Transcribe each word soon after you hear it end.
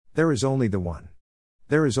There is only the one.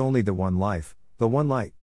 There is only the one life, the one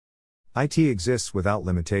light. It exists without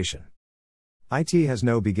limitation. It has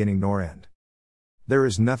no beginning nor end. There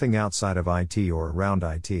is nothing outside of it or around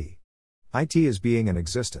it. It is being and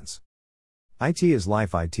existence. It is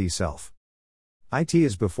life, it self. It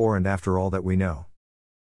is before and after all that we know.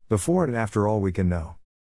 Before and after all we can know.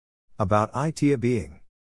 About it a being.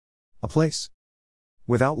 A place.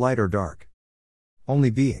 Without light or dark. Only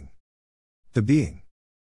being. The being.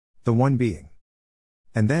 The one being.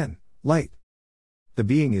 And then, light. The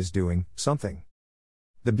being is doing something.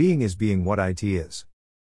 The being is being what it is.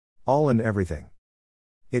 All and everything.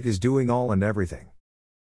 It is doing all and everything.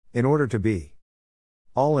 In order to be.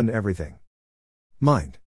 All and everything.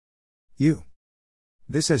 Mind. You.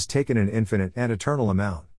 This has taken an infinite and eternal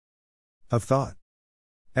amount of thought,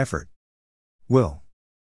 effort, will,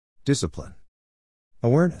 discipline,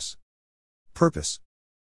 awareness, purpose,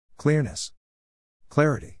 clearness,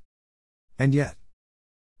 clarity. And yet,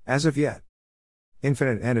 as of yet,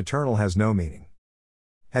 infinite and eternal has no meaning.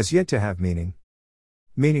 Has yet to have meaning.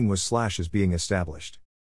 Meaning is being established.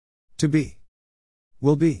 To be.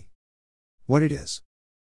 Will be. What it is.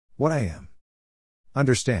 What I am.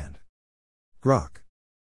 Understand. Grok.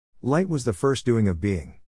 Light was the first doing of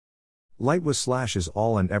being. Light was is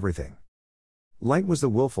all and everything. Light was the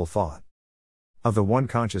willful thought. Of the one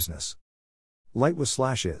consciousness. Light was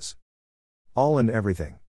is. All and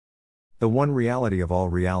everything. The one reality of all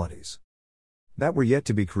realities. That were yet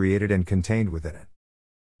to be created and contained within it.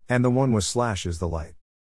 And the one was is the light.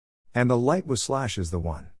 And the light was is the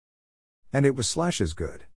one. And it was is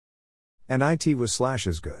good. And it was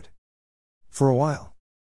is good. For a while.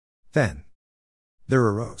 Then. There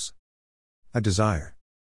arose. A desire.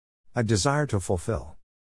 A desire to fulfill.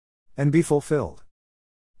 And be fulfilled.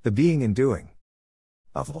 The being and doing.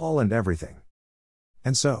 Of all and everything.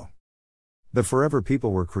 And so. The forever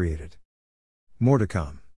people were created. More to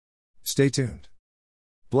come. Stay tuned.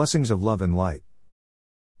 Blessings of love and light.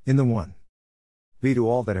 In the one. Be to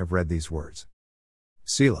all that have read these words.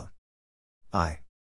 Selah. I.